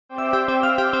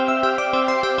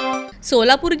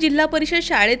सोलापूर जिल्हा परिषद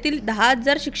शाळेतील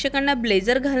 10,000 शिक्षकांना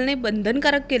ब्लेझर घालणे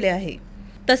बंधनकारक केले आहे।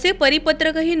 तसे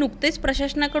परिपत्रकही नुकतेच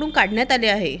प्रशासनाकडून काढण्यात आले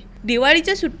आहे।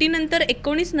 दिवाळीच्या सुट्टीनंतर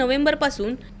 19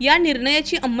 नोव्हेंबरपासून या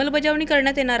निर्णयाची अंमलबजावणी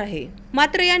करण्यात येणार आहे।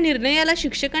 मात्र या निर्णयाला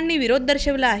शिक्षकांनी विरोध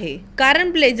दर्शवला आहे,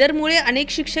 कारण ब्लेझरमुळे अनेक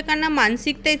शिक्षकांना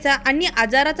मानसिकतेचा आणि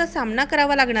आजाराचा सामना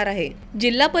करावा लागणार आहे।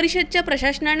 जिल्हा परिषदच्या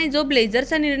प्रशासनाने जो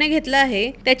ब्लेझरचा निर्णय घेतला आहे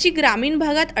त्याची ग्रामीण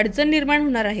भागात अडचण निर्माण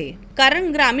होणार आहे,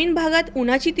 कारण ग्रामीण भागात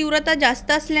उन्हाची तीव्रता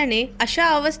जास्त असल्याने अशा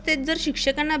अवस्थेत जर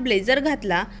शिक्षकांना ब्लेझर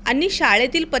घातला आणि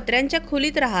शाळेतील पत्र्यांच्या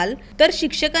खोलीत राहाल तर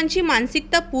शिक्षकांची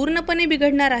मानसिकता पूर्णपणे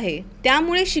बिघडणार आहे।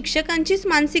 त्यामुळे शिक्षकांचीच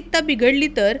मानसिकता बिघडली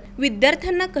तर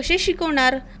विद्यार्थ्यांना कसे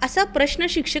शिकवणार असा प्रश्न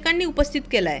शिक्षकांनी उपस्थित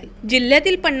केलाय।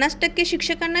 जिल्ह्यातील 50%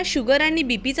 शिक्षकांना शुगर आणि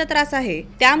बीपीचा त्रास आहे।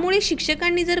 त्यामुळे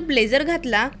शिक्षकांनी जर ब्लेझर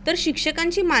घातला तर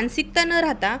शिक्षकांची मानसिकता न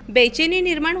राहता बेचैनी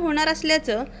निर्माण होणार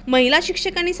असल्याचं महिला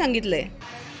शिक्षकांनी सांगितलंय।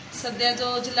 सध्या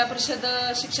जो जिल्हा परिषद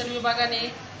शिक्षण विभागाने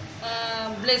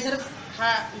ब्लेझर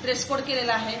हा ड्रेस कोड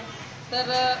केलेला आहे,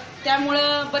 तर त्यामुळे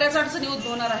बऱ्याच अडचणी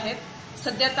उद्भवणार आहेत।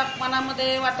 सध्या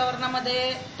तापमानामध्ये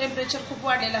वातावरणामध्ये टेम्परेचर खूप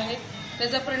वाढलेलं आहे,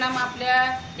 त्याचा परिणाम आपल्या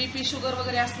बीपी शुगर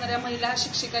वगैरे असणाऱ्या महिला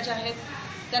शिक्षिका ज्या आहेत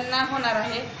त्यांना होणार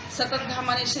आहे। सतत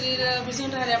घामाने शरीर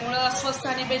भिजून राहिल्यामुळे अस्वस्थ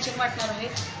आणि बेचैन वाटणार आहे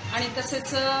आणि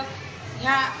तसेच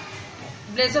ह्या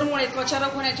ब्लेझरमुळे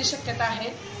त्वचारोग होण्याची शक्यता आहे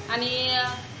आणि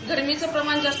गरमीचं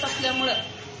प्रमाण जास्त असल्यामुळे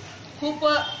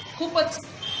खूपच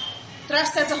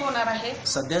त्रास त्याचा होणार आहे।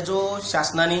 सध्या जो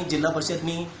शासनाने जिल्हा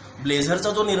परिषदनी ब्लेझरचा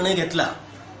जो निर्णय घेतला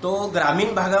तो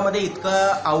ग्रामीण भागामध्ये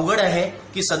इतका अवघड आहे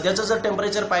की सध्याचं जर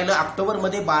टेम्परेचर पाहिलं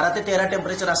ऑक्टोबरमध्ये 12 ते 13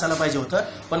 टेम्परेचर असायला पाहिजे होतं,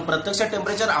 पण प्रत्यक्ष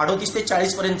टेम्परेचर 38 ते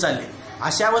 40 पर्यंत चालले।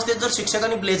 अशा अवस्थेत जर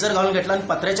शिक्षकांनी ब्लेझर घालून घेतला आणि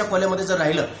पत्र्याच्या खोल्यामध्ये जर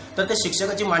राहिलं तर त्या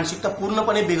शिक्षकाची मानसिकता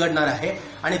पूर्णपणे बिघडणार आहे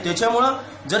आणि त्याच्यामुळं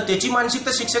जर त्याची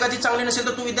मानसिकता शिक्षकाची चांगली नसेल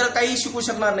तर तो विद्यार्थी काही शिकू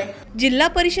शकणार नाही। जिल्हा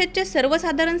परिषदच्या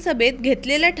सर्वसाधारण सभेत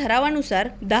घेतलेल्या ठरावानुसार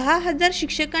 10,000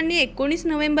 शिक्षकांनी 19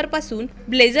 नोव्हेंबरपासून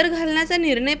ब्लेझर घालण्याचा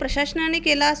निर्णय प्रशासनाने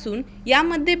केला असून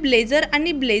यामध्ये ब्लेझर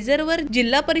आणि ब्लेझरवर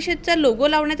जिल्हा परिषदचा लोगो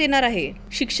लावण्यात येणार आहे।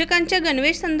 शिक्षकांच्या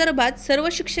गणवेश संदर्भात सर्व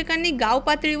शिक्षकांनी गाव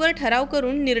पातळीवर ठराव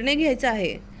करून निर्णय घ्यायचा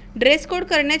आहे। ड्रेस कोड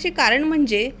करण्याचे कारण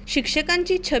म्हणजे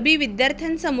शिक्षकांची छबी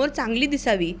विद्यार्थ्यांसमोर चांगली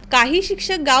दिसावी। काही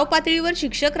शिक्षक गाव पातळीवर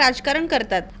शिक्षक राजकारण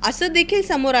करतात असं देखील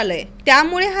समोर आलंय।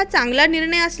 त्यामुळे हा चांगला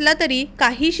निर्णय असला तरी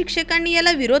काही शिक्षकांनी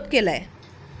याला विरोध केलाय।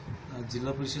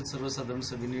 जिल्हा परिषद सर्वसाधारण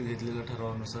सभेने घेतलेल्या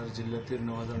ठरावानुसार जिल्ह्यातील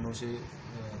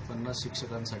 9,950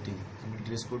 शिक्षकांसाठी आम्ही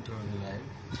ड्रेस कोड ठरवलेला आहे।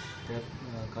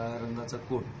 त्यात काळ्या रंगाचा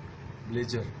कोट,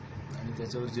 ब्लेझर आणि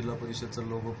त्याच्यावर जिल्हा परिषदचा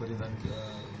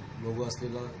लोगो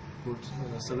असलेला कोट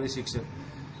सगळे शिक्षक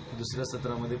दुसऱ्या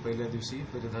सत्रामध्ये पहिल्या दिवशी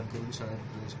परिधान करून शाळेत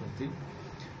प्रवेश करतील।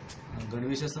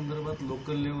 गणवेशासंदर्भात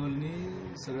लोकल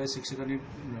लेवलनी सगळ्या शिक्षकांनी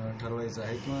ठरवायचं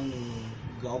आहे किंवा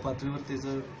गाव पातळीवर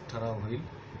त्याचा ठराव होईल,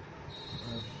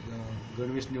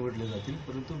 गणवेश निवडले जातील,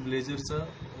 परंतु ब्लेझरचा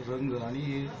रंग आणि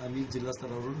हे आम्ही जिल्हा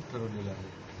स्तरावरून ठरवलेलं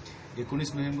आहे।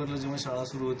 19 नोव्हेंबरला जेव्हा शाळा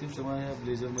सुरू होतील तेव्हा या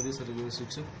ब्लेझरमध्ये सर्व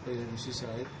शिक्षक पहिल्या दिवशी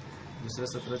शाळेत, दुसऱ्या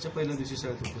सत्राच्या पहिल्या दिवशी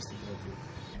शाळेत उपस्थित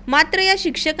राहतील। मात्र या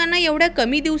शिक्षकांना एवढ्या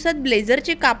कमी दिवसात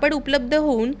ब्लेझरचे कापड उपलब्ध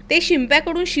होऊन ते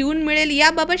शिंप्याकडून शिवून मिळेल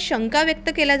याबाबत शंका व्यक्त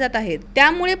केल्या जात आहेत।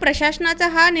 त्यामुळे प्रशासनाचा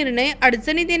हा निर्णय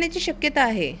अडचणी देण्याची शक्यता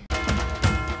आहे।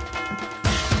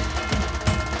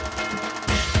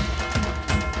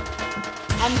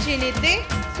 आमचे नेते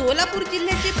सोलापूर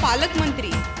जिल्ह्याचे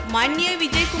पालकमंत्री माननीय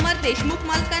विजयकुमार देशमुख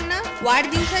मालकांना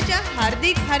वाढदिवसाच्या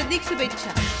हार्दिक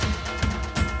शुभेच्छा।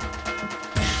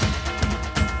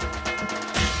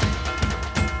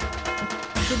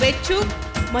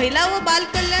 शुभेच्छुक महिला व बाल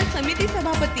कल्याण समिती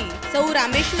सभापती सौ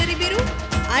रामेश्वरी बिरू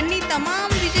आणि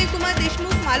तमाम विजयकुमार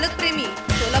देशमुख मालक प्रेमी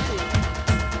सोलापूर।